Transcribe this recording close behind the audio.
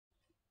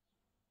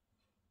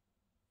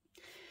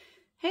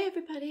Hey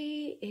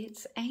everybody,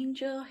 it's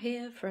Angel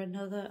here for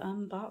another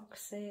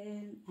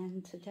unboxing,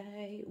 and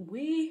today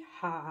we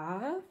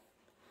have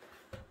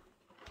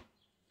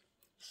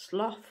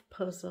Sloth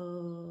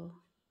puzzle.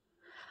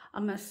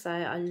 I must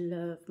say I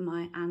love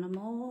my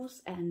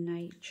animals and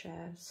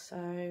nature,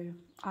 so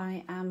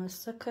I am a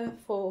sucker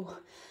for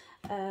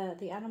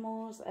the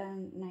animals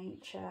and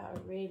nature. I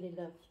really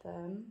love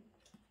them.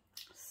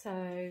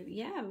 So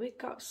yeah, we've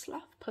got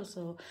Sloth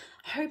puzzle.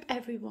 I hope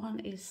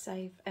everyone is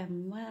safe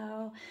and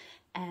well.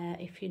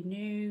 If you're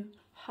new,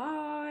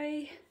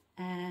 hi,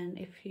 and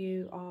if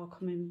you are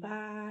coming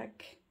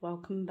back,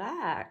 welcome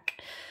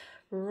back.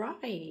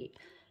 Right,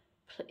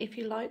 if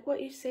you like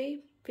what you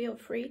see, feel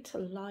free to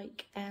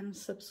like and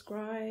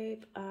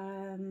subscribe.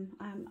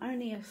 I'm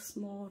only a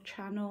small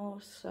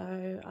channel,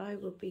 so I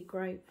would be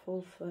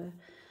grateful for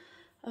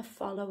a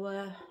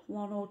follower,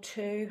 1 or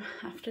 2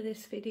 after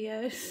this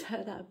video,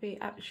 so that would be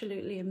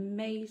absolutely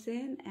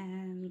amazing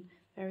and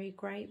very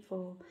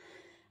grateful.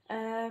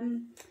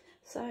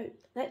 So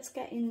let's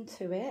get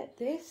into it.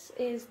 This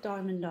is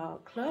Diamond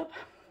Art Club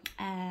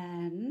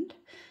and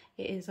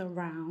it is a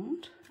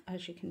round,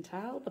 as you can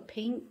tell. The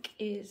pink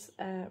is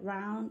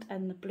round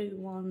and the blue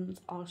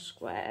ones are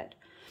squared.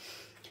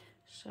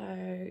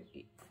 So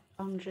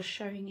I'm just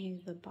showing you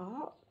the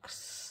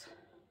box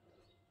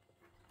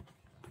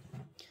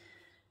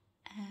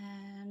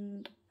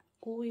and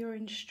all your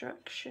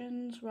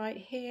instructions right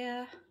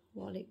here,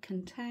 what it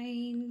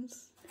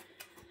contains,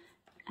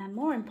 and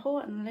more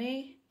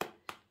importantly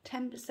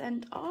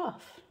 10%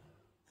 off,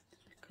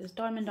 because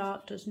Diamond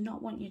Art does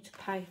not want you to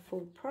pay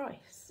full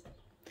price.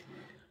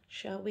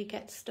 Shall we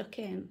get stuck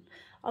in?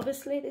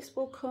 Obviously this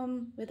will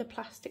come with a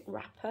plastic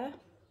wrapper,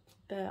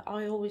 but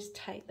I always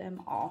take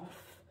them off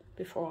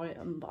before I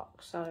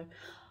unbox, so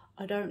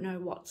I don't know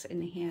what's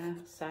in here,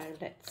 so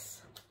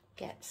let's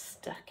get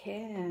stuck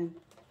in.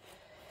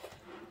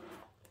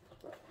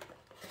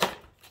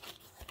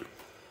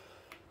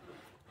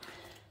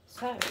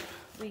 So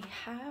we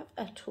have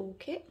a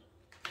toolkit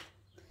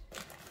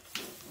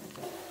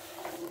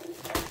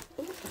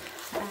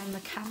and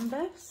the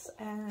canvas,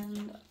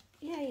 and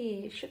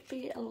yay, it should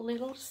be a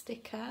little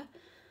sticker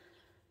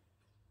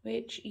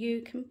which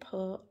you can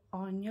put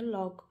on your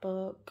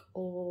logbook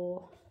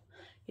or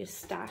your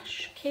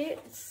stash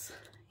kits.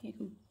 You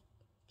can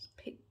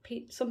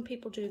pick, some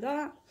people do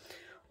that,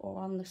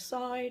 or on the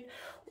side,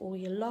 or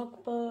your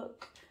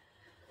logbook.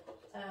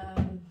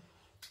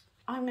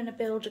 I'm going to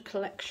build a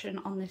collection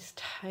on this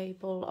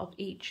table of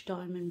each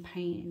diamond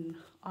painting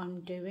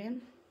I'm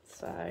doing,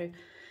 so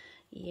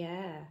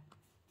yeah.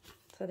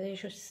 So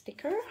there's your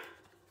sticker.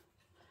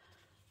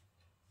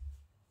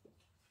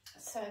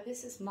 So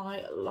this is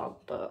my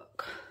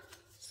logbook,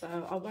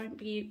 so I won't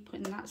be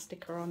putting that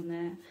sticker on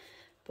there,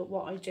 but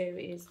what I do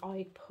is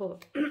I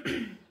put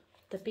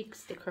the big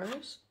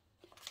stickers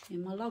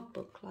in my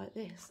logbook like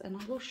this, and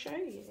I will show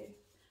you.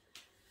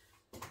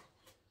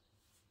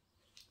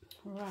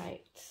 Right,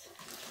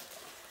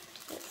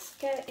 let's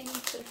get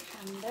into the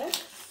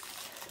canvas.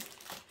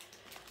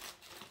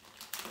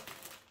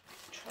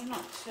 Try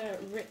not to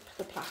rip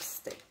the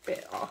plastic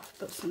bit off,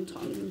 but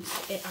sometimes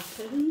it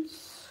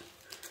happens.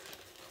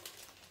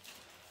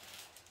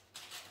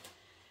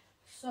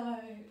 So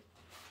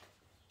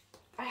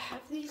I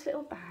have these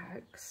little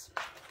bags,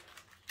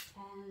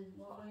 and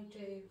what I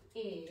do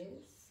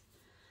is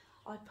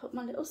I put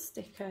my little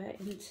sticker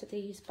into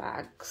these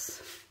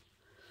bags,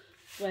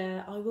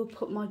 where I will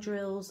put my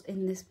drills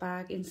in this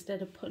bag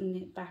instead of putting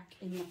it back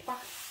in the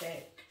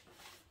plastic.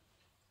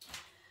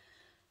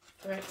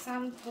 For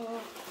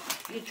example,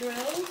 your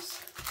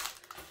drills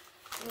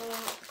will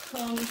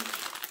come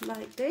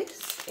like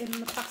this in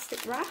the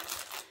plastic wrap,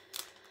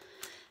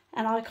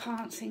 and I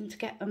can't seem to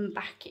get them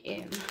back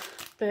in.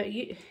 But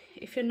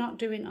if you're not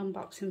doing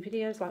unboxing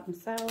videos like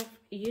myself,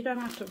 you don't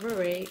have to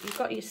worry. You've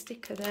got your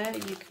sticker there,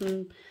 you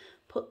can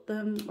put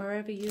them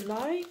wherever you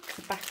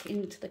like, back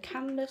into the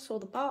canvas or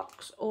the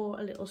box or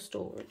a little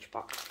storage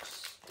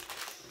box.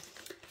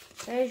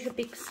 There's your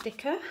big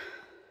sticker.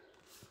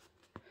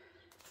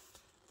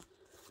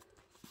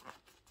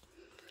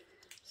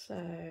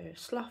 So,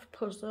 Sloth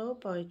Puzzle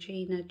by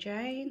Gina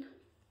Jane.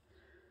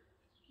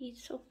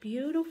 It's so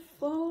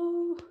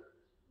beautiful.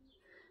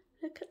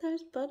 Look at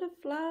those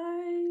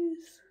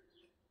butterflies.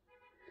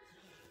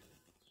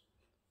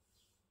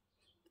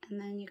 And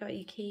then you got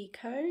your key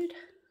code.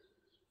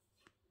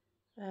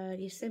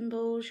 Your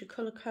symbols, your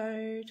colour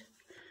code.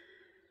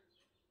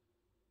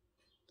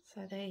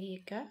 So there you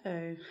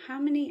go. How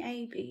many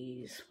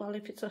ABs? Well,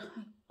 if it's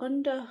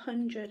under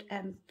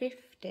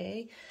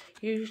 150,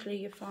 usually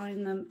you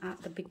find them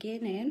at the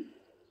beginning.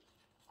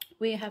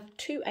 We have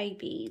 2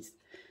 ABs.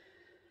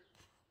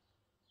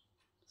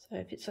 So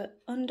if it's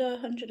under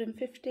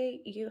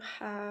 150, you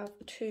have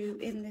 2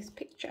 in this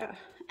picture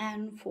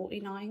and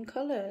 49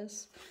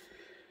 colours.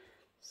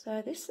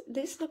 So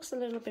this looks a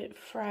little bit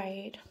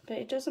frayed, but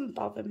it doesn't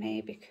bother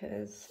me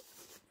because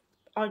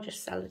I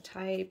just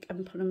sellotape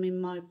and put them in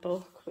my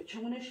book, which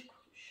I'm going to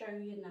show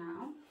you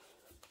now.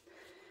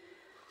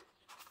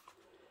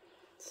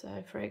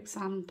 So for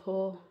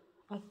example,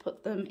 I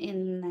put them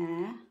in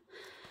there.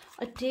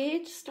 I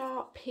did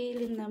start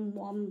peeling them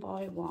one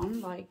by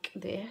one like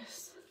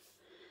this,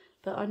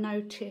 but I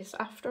noticed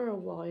after a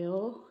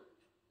while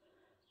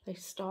they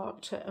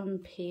start to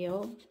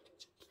unpeel.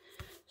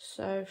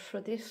 So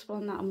for this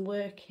one that I'm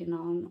working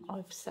on,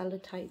 I've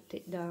sellotaped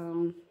it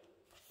down.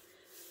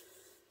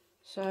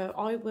 So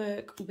I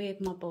work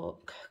with my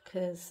book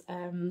because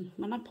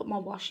when I put my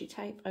washi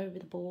tape over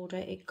the border,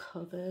 it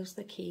covers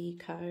the key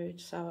code.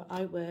 So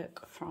I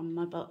work from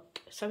my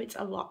book, so it's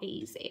a lot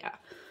easier.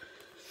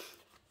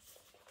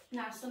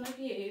 Now, some of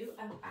you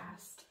have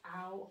asked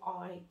how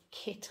I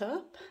kit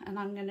up, and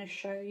I'm going to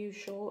show you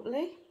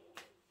shortly.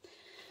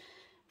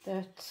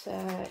 But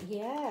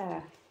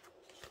yeah,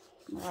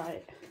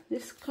 right.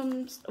 This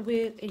comes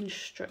with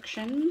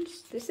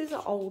instructions. This is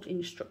an old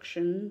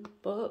instruction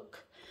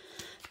book,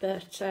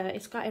 but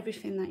it's got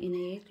everything that you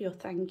need. Your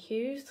thank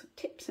yous,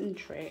 tips and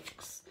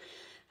tricks,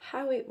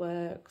 how it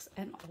works,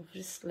 and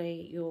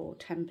obviously your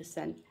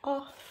 10%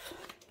 off.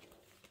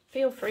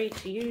 Feel free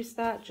to use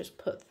that. Just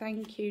put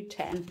thank you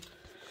 10.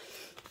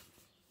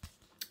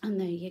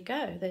 And there you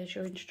go. There's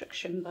your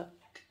instruction book.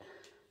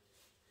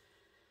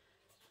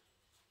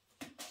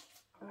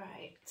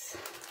 Right.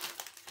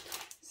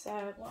 So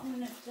what I'm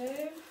going to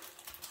do,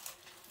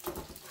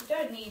 you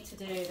don't need to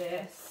do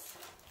this.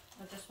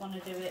 I just want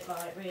to do it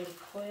like really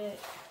quick.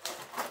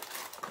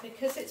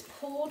 Because it's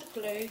poured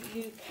glue,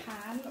 you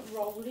can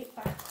roll it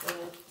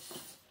backwards.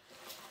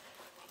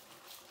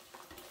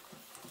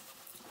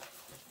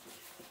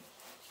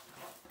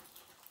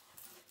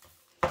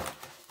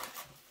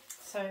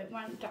 So it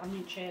won't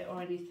damage it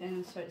or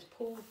anything. So it's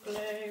poured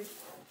glue.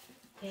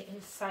 It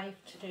is safe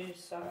to do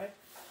so.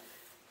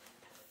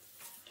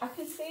 I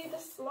can see the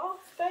sloth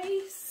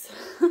face.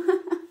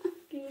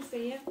 Can you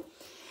see it?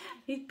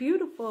 He's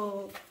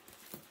beautiful.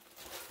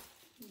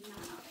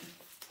 Now,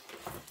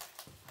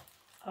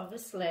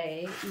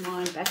 obviously,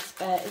 my best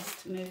bet is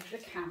to move the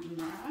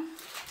camera.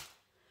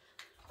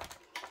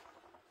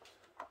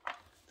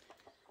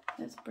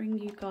 Let's bring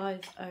you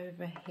guys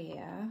over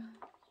here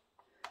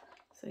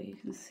so you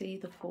can see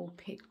the full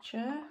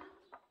picture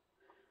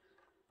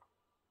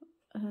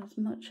as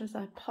much as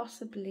I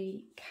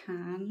possibly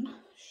can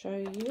show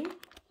you.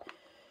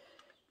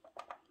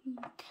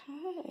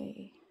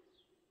 Okay.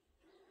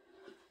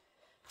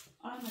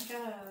 Oh my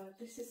god,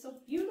 this is so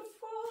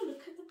beautiful.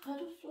 Look at the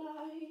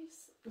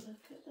butterflies. Look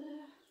at the,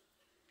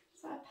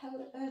 is that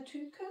a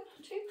toucan?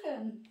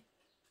 Toucan.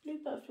 Blue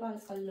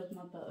butterflies. I love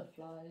my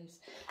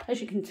butterflies.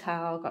 As you can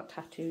tell, I've got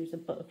tattoos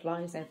of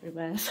butterflies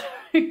everywhere. So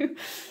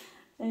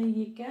there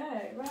you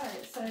go.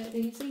 Right, so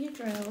these are your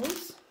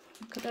drills.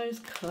 Look at those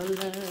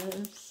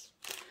colours.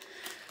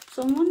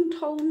 Someone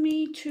told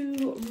me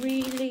to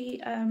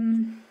really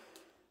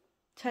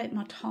take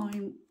my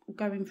time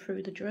going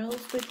through the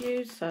drills with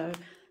you, so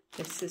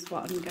this is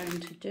what I'm going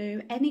to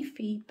do. Any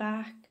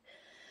feedback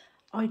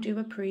I do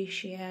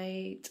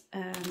appreciate.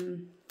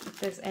 If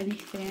there's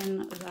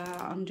anything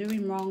that I'm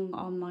doing wrong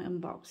on my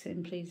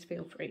unboxing, please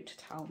feel free to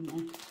tell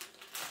me.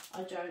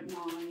 I don't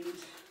mind.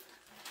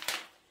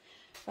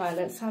 Right,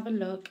 let's have a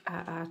look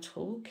at our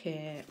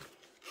toolkit.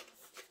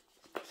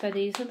 So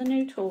these are the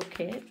new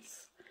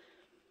toolkits.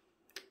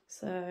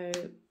 So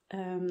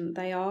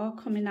they are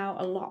coming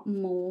out a lot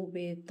more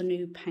with the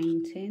new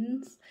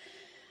paintings.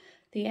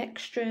 The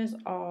extras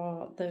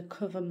are the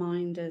cover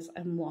minders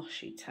and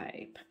washi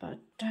tape, but I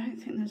don't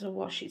think there's a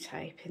washi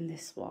tape in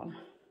this one.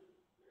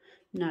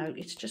 No,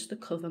 it's just the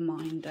cover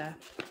minder.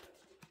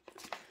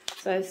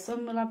 So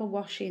some will have a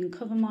washi and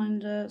cover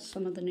minder,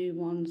 some of the new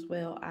ones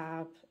will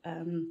have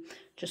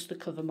just the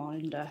cover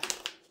minder.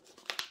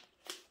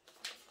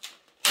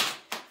 So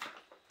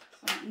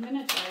I'm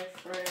going to go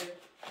through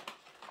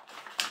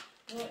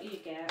what you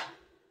get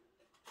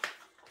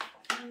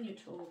in your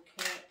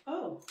toolkit.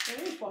 Oh,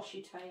 there is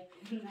washi tape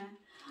in there.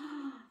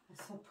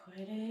 That's so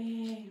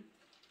pretty.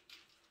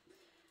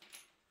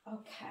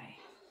 Okay,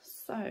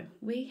 so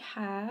we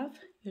have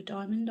your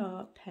diamond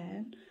art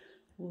pen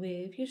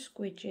with your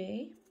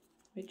squidgy,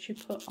 which you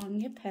put on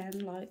your pen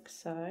like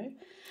so,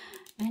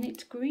 and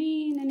it's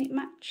green and it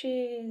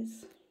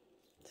matches.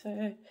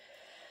 So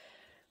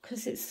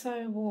because it's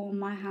so warm,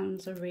 my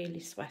hands are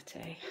really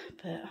sweaty,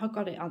 but I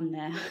got it on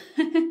there.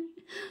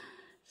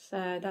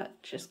 So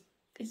that just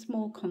is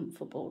more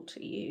comfortable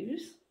to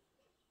use.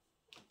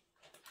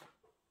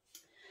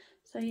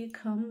 So it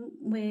comes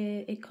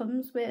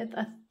with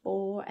a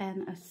 4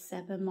 and a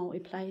 7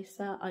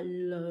 multi-placer. I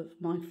love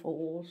my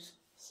 4s.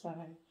 So,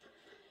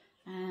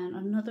 and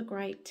another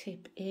great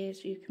tip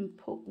is you can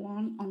put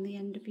one on the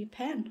end of your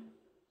pen.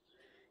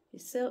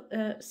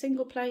 Your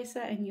single placer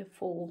and your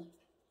 4.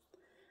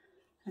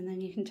 And then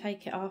you can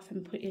take it off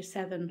and put your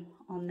 7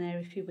 on there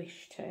if you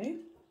wish to.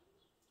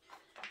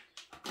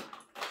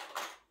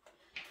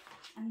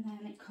 And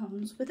then it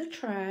comes with a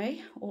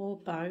tray or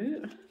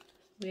boat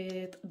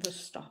with the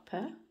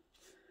stopper.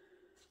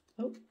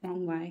 Oh,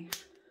 wrong way.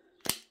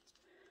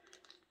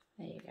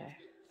 There you go.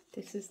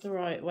 This is the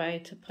right way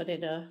to put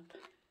it up.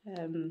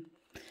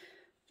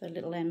 the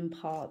little end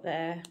part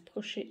there,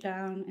 push it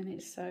down, and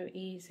it's so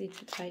easy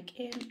to take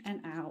in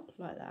and out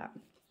like that.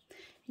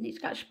 And it's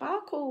got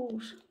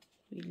sparkles.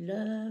 We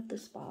love the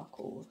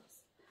sparkles.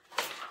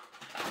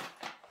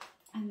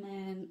 And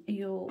then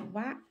your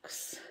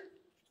wax,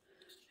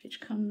 which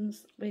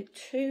comes with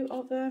 2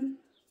 of them.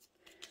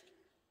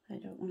 They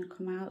don't want to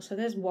come out. So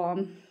there's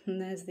one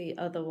and there's the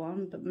other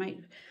one, but make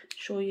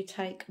sure you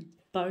take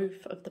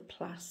both of the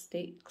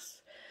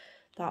plastics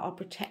that are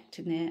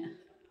protecting it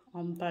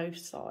on both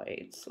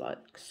sides,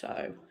 like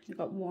so. You've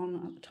got one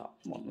at the top,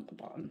 one at the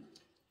bottom.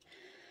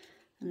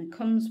 And it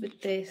comes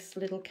with this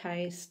little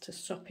case to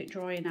stop it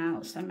drying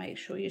out, so make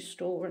sure you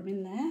store them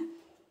in there.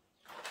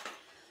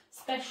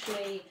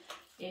 Especially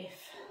if,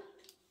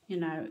 you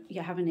know,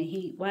 you're having a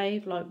heat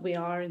wave like we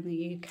are in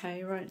the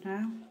UK right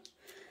now.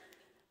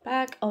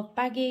 Bag of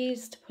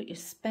baggies to put your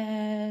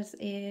spares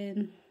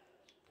in.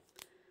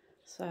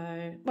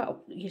 So,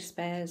 well, your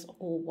spares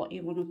or what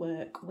you want to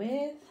work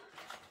with.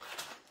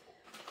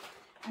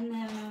 And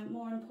then,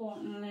 more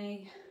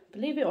importantly,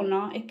 believe it or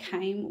not, it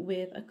came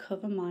with a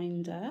cover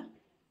minder.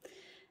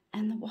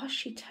 And the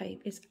washi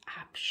tape is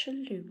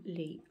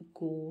absolutely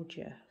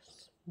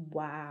gorgeous.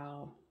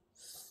 Wow,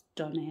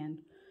 stunning.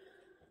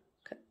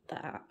 Look at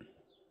that.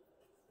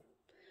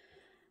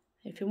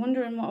 If you're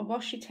wondering what a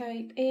washi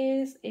tape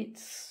is,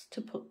 it's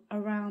to put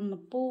around the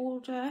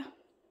border,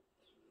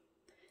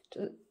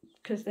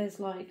 because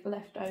there's like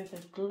leftover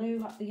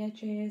glue at the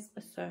edges,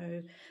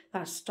 so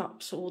that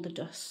stops all the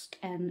dust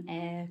and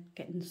air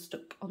getting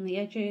stuck on the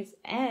edges,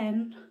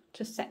 and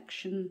to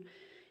section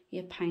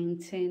your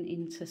painting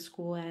into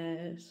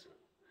squares,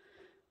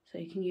 so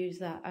you can use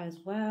that as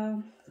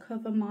well.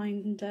 Cover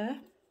minder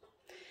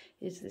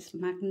is this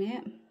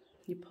magnet.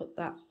 You put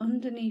that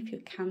underneath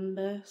your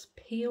canvas,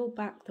 peel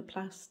back the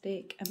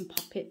plastic and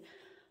pop it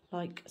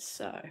like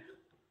so.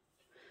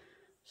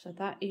 So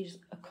that is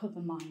a cover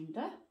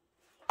minder.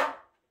 But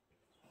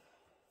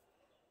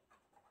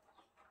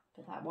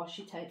that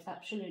washi tape's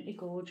absolutely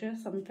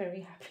gorgeous. I'm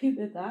very happy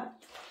with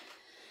that.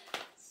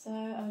 So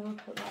I will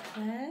put that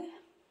there.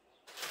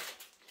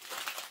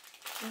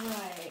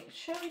 Right,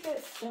 shall we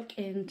get stuck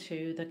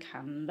into the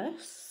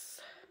canvas?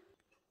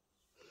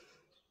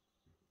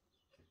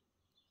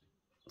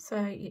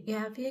 So you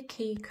have your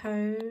key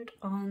code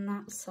on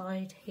that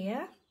side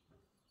here.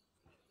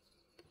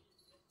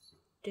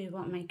 Do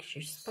What Makes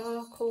You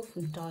Sparkle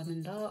from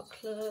Diamond Art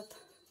Club.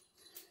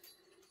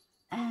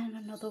 And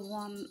another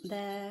one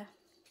there.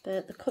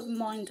 But the cover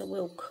minder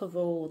will cover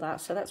all that,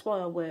 so that's why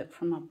I work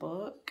from my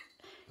book.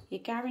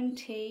 Your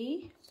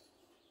guarantee.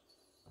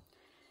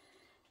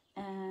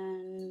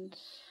 And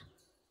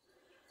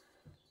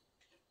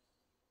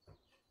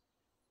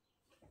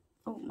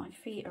oh, my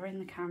feet are in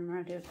the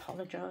camera, I do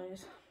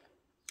apologise.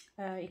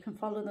 You can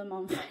follow them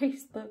on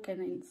Facebook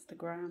and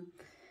Instagram.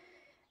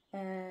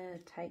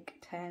 Take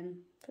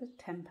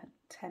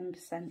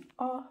 10%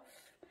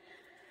 off.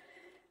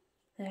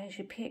 There's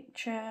your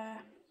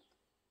picture.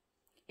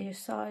 Your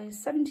size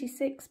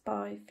 76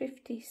 by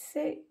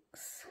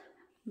 56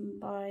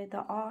 by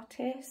the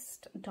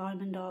artist.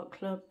 Diamond Art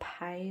Club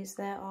pays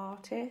their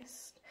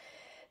artist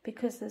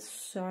because there's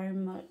so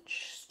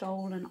much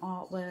stolen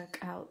artwork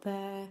out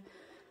there.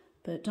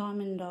 But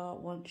Diamond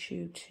Art wants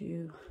you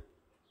to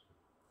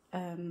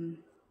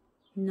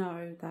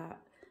know that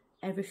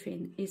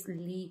everything is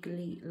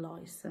legally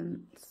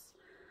licensed.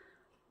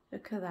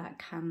 Look at that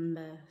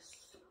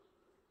canvas.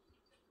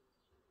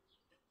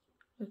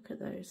 Look at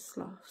those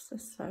sloths, they're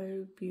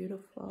so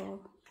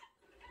beautiful.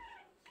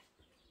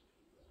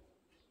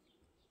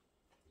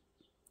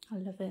 I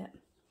love it.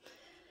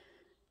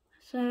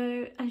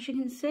 So as you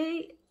can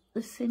see,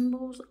 the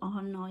symbols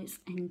are nice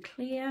and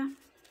clear.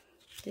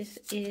 This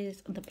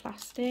is the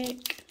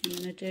plastic. I'm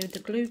going to do the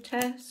glue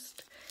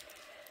test.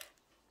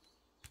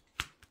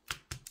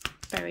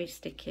 Very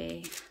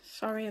sticky.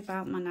 Sorry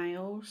about my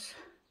nails.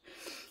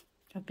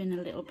 I've been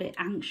a little bit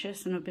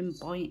anxious and I've been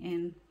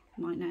biting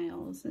my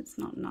nails. It's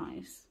not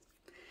nice.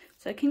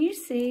 So can you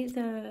see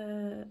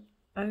the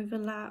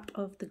overlap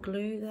of the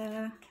glue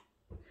there?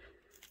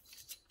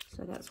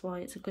 So that's why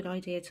it's a good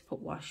idea to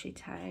put washi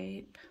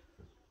tape.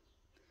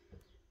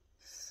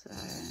 So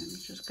I'm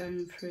just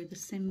going through the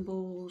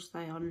symbols.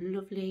 They are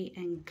lovely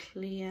and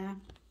clear.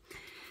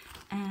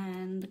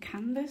 And the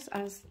canvas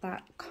has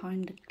that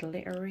kind of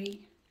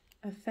glittery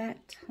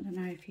effect. I don't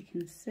know if you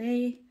can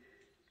see.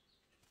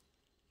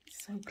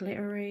 It's so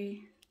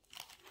glittery.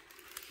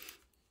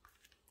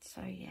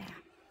 So yeah.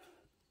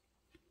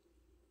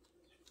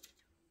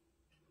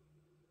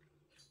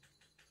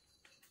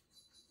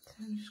 So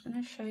I'm just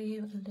going to show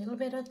you a little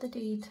bit of the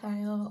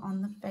detail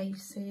on the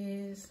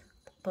faces,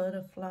 the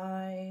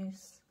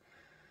butterflies.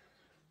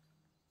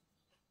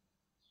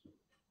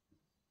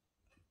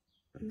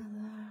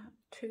 Another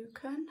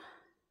toucan.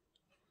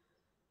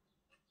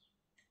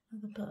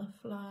 Another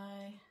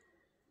butterfly.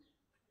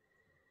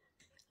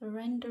 The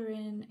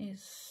rendering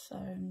is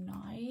so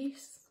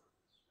nice.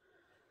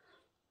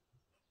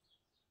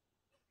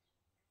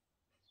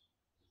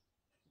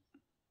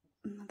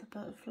 Another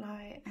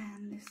butterfly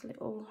and this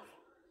little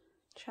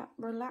Chat,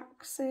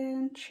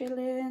 relaxing,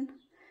 chilling.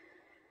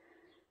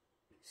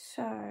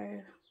 So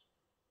I'm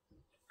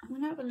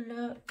gonna have a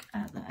look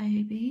at the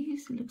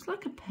ABs. It looks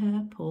like a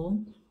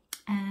purple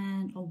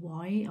and a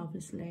white,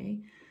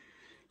 obviously.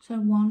 So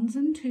 1s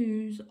and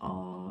 2s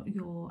are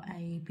your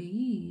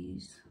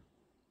ABs.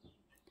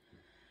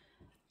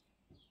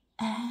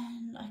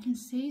 And I can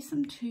see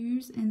some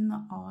 2s in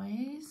the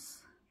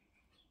eyes.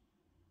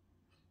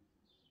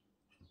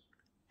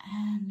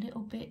 And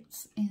little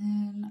bits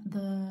in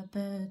the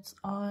bird's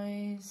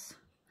eyes,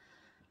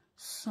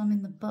 some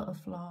in the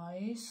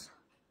butterflies.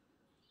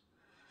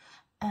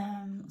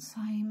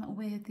 Same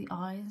with the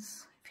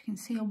eyes. If you can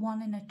see a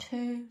 1 and a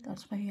 2,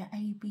 that's where your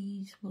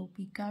ABs will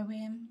be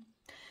going.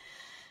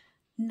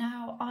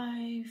 Now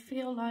I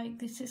feel like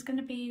this is going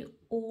to be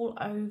all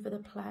over the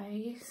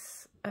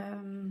place.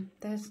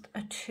 There's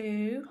a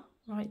 2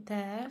 right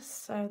there,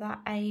 so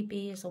that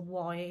AB is a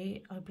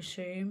white, I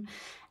presume.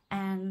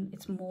 And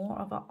it's more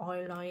of an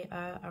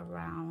highlighter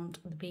around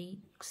the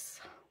beaks,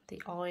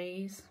 the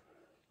eyes.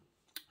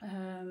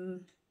 I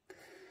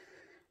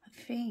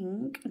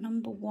think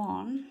number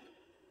 1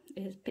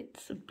 is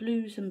bits of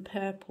blues and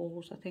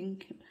purples. I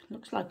think it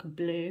looks like a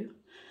blue.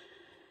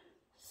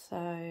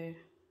 So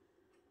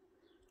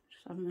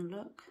just having a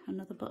look.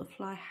 Another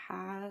butterfly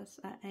has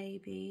an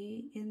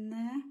AB in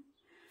there,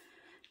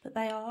 but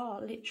they are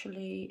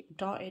literally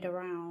dotted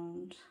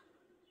around,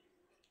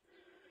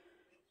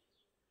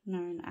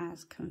 known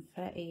as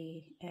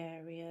confetti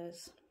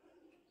areas.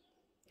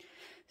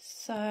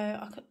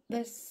 So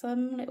there's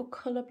some little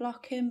colour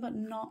blocking, but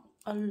not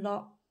a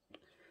lot.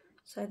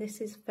 So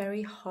this is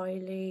very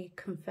highly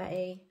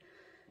confetti,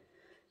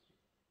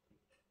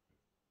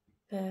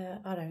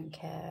 but I don't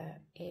care.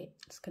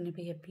 It's going to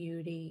be a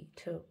beauty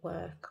to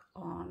work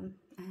on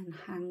and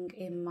hang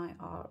in my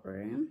art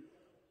room,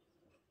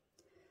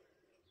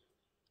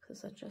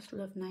 because I just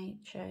love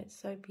nature. It's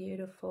so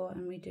beautiful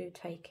and we do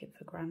take it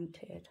for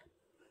granted.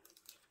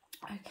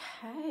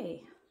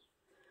 Okay,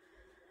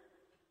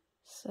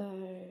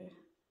 so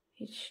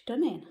it's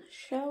stunning.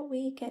 Shall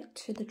we get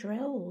to the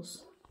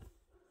drills?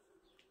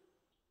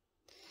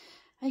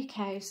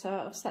 Okay,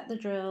 so I've set the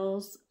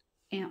drills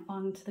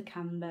onto the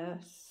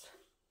canvas.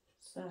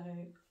 So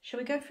shall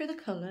we go through the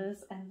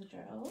colours and the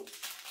drills?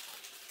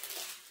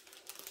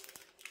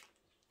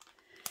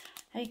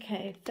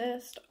 Okay,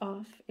 first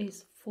off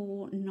is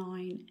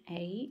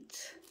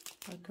 498,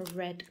 like a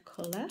red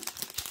colour.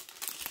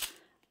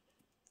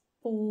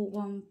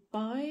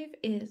 415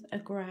 is a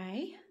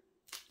grey.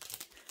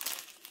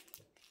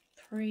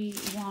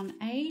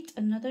 318,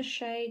 another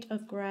shade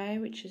of grey,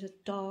 which is a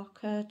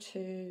darker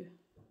to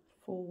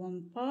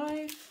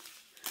 415.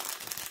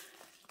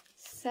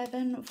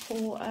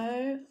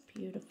 740,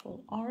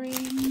 beautiful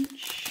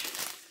orange.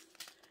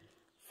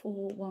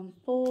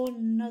 414,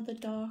 another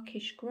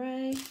darkish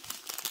grey.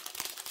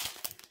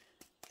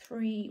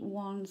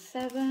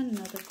 317,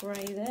 another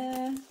grey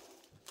there.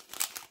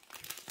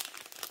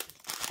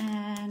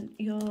 And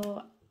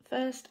your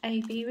first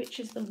AB,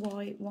 which is the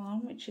white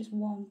one, which is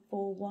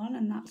 141,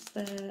 and that's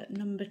the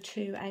number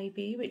 2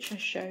 AB, which I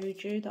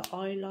showed you, the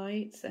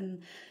highlights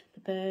and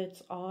the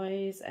bird's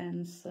eyes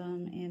and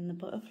some in the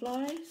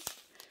butterflies.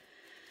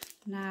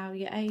 Now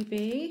your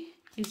AB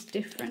is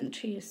different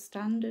to your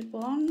standard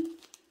one.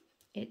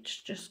 It's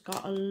just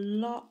got a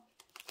lot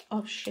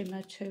of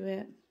shimmer to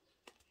it,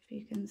 if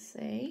you can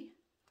see.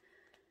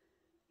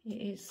 It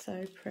is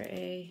so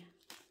pretty.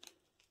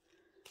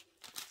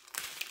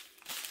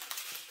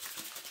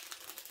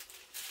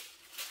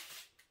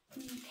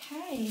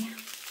 Okay,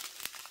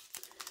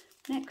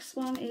 next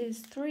one is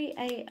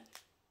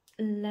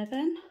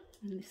 3811,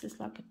 and this is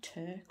like a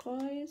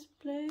turquoise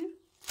blue.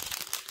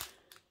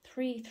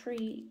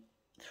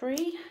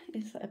 333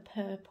 is a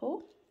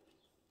purple.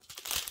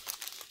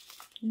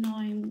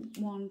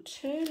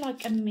 912,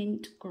 like a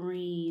mint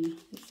green.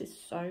 This is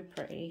so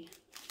pretty.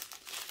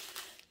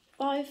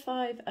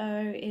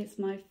 550 is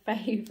my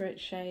favourite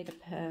shade of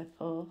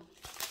purple.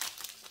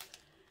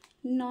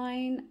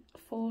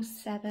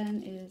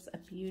 947 is a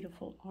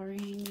beautiful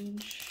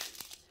orange.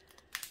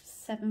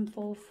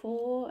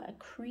 744, a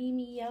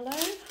creamy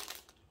yellow.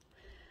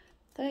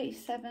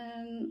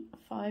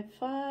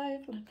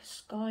 3755, like a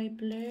sky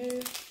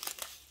blue.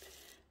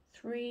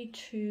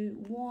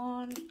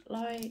 321,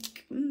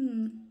 like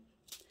a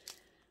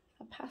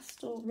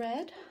pastel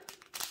red.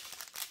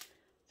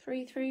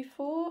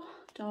 334,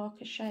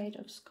 darker shade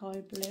of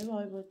sky blue,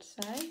 I would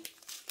say.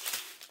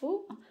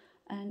 Oh,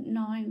 and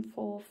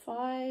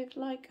 945,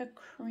 like a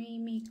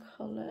creamy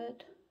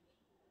coloured,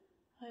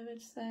 I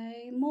would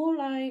say. More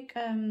like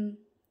tone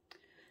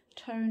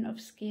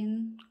of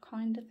skin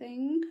kind of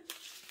thing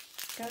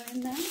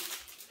going there.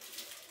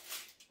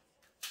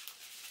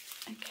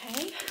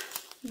 Okay,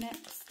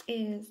 next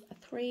is a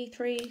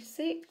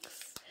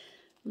 336,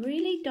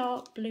 really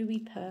dark bluey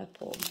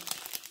purple.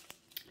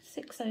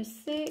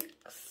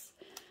 606,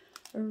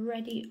 a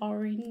reddy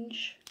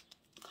orange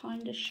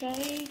kind of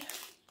shade.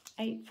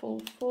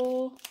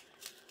 844,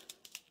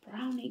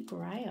 browny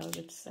grey, I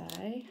would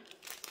say.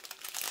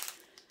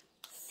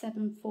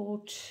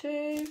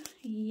 742,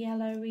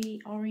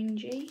 yellowy,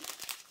 orangey.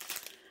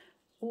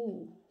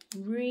 Oh,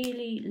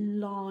 really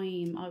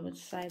lime, I would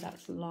say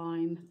that's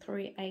lime.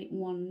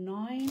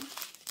 3819.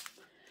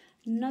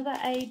 Another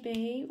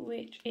AB,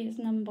 which is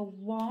number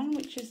 1,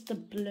 which is the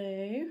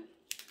blue.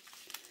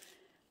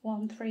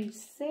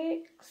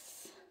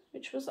 136,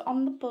 which was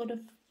on the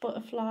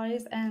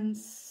butterflies and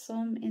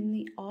some in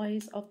the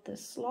eyes of the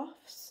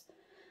sloths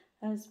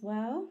as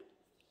well.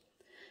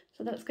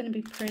 So that's going to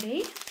be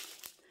pretty.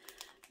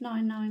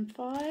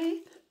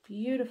 995,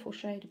 beautiful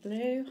shade of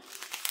blue.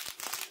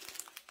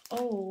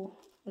 Oh,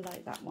 I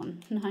like that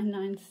one.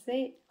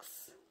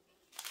 996,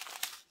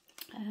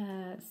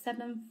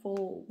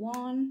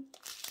 741,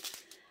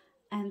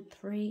 and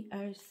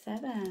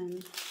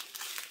 307.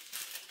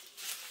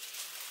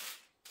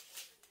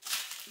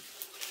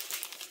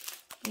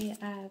 We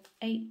have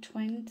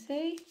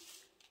 820,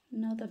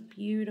 another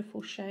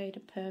beautiful shade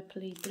of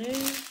purpley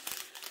blue.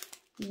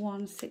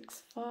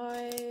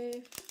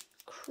 165,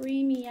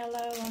 creamy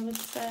yellow, I would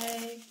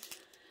say.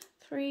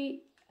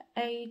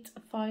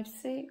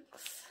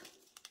 3856,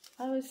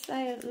 I would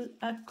say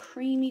a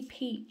creamy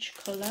peach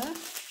colour.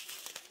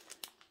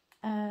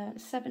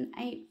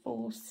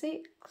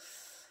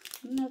 7846,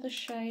 another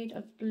shade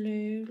of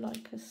blue,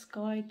 like a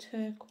sky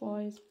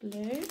turquoise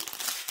blue.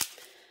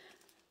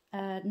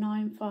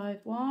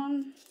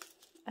 951,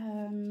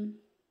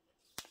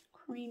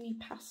 creamy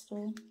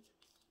pastel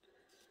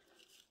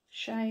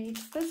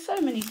shades. There's so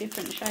many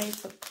different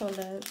shades of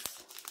colours,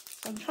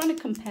 so I'm trying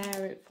to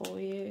compare it for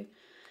you.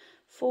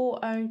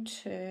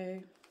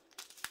 402,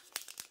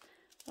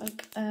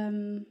 like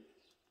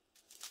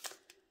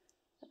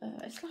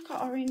it's like an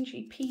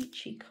orangey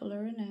peachy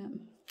colour, isn't it?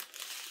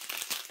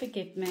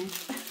 Forgive me.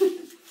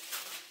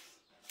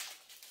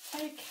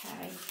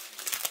 Okay,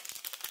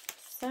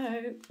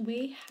 so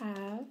we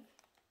have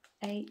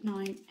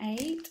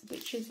 898,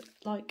 which is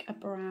like a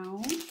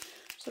brown.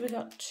 So we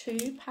got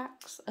 2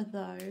 packs of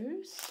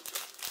those.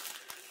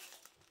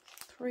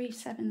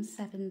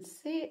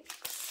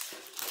 3776.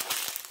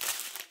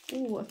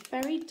 Oh, a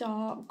very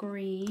dark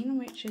green,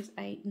 which is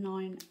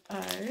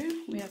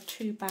 890. We have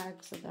 2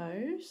 bags of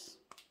those.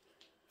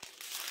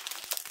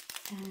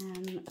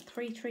 And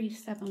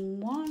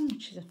 3371,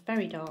 which is a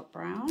very dark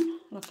brown,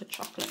 like a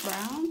chocolate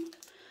brown.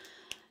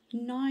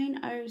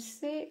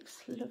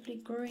 906, lovely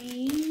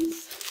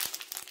greens.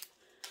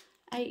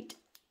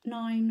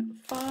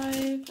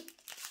 895,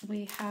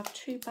 we have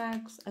 2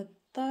 bags of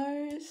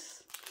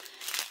those.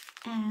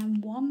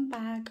 And 1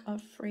 bag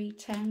of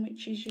 310,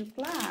 which is your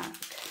black.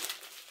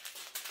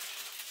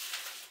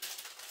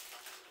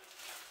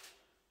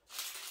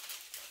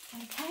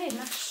 Okay,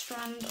 last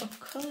strand of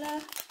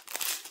colour.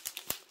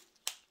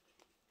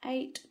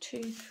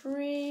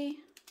 823,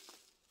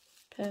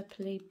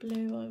 purpley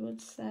blue, I would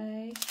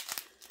say.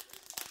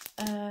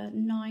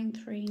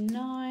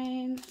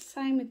 939,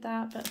 same with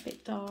that, but a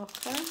bit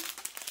darker.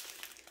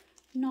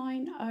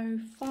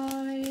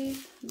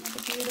 905,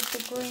 another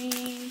beautiful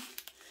green.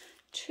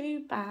 2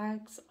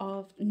 bags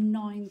of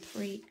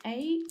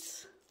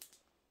 938,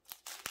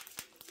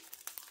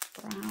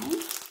 brown.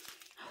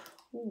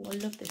 Oh, I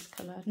love this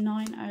colour.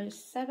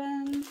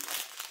 907,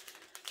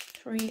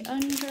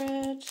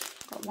 300.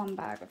 Got 1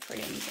 bag of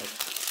 300.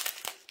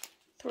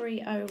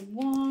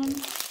 301,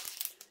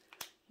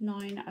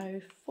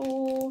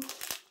 904,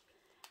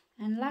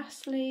 and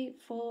lastly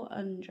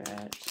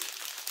 400.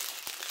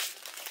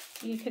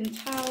 You can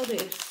tell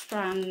this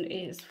strand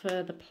is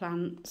for the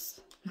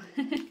plants.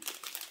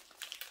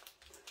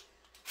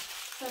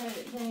 So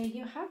there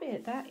you have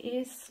it. That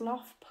is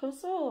Sloth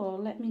Puzzle.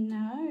 Let me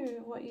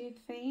know what you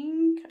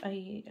think. Are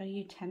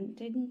you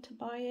tempted to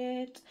buy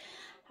it?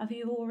 Have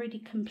you already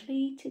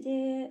completed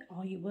it?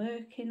 Are you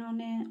working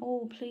on it?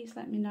 Oh, please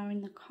let me know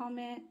in the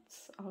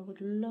comments. I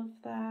would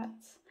love that.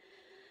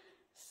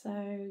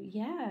 So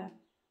yeah,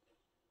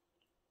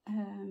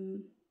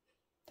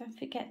 don't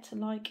forget to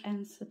like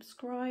and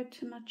subscribe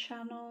to my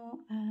channel.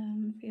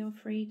 Feel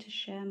free to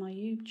share my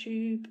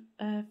YouTube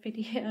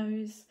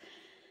videos.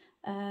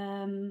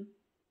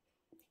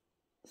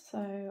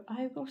 So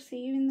I will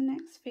see you in the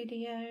next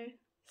video.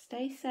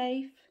 Stay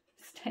safe,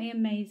 stay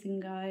amazing,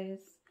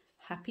 guys.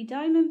 Happy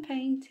diamond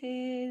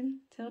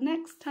painting. Till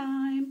next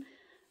time.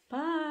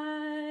 Bye.